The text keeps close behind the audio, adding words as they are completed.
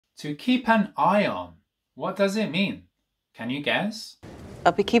To keep an eye on. What does it mean? Can you guess?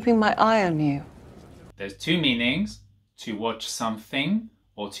 I'll be keeping my eye on you. There's two meanings. To watch something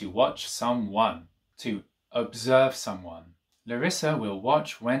or to watch someone. To observe someone. Larissa will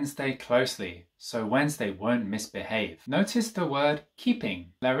watch Wednesday closely, so Wednesday won't misbehave. Notice the word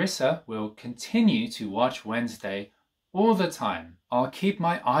keeping. Larissa will continue to watch Wednesday all the time. I'll keep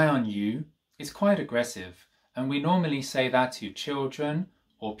my eye on you. It's quite aggressive, and we normally say that to children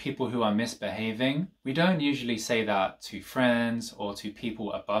or people who are misbehaving. We don't usually say that to friends or to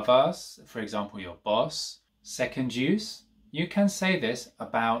people above us, for example, your boss. Second use, you can say this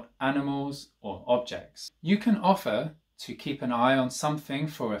about animals or objects. You can offer to keep an eye on something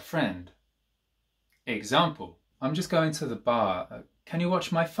for a friend. Example, I'm just going to the bar. Can you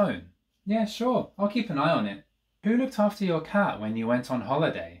watch my phone? Yeah, sure, I'll keep an eye on it. Who looked after your cat when you went on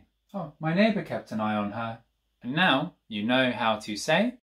holiday? Oh, my neighbour kept an eye on her. And now you know how to say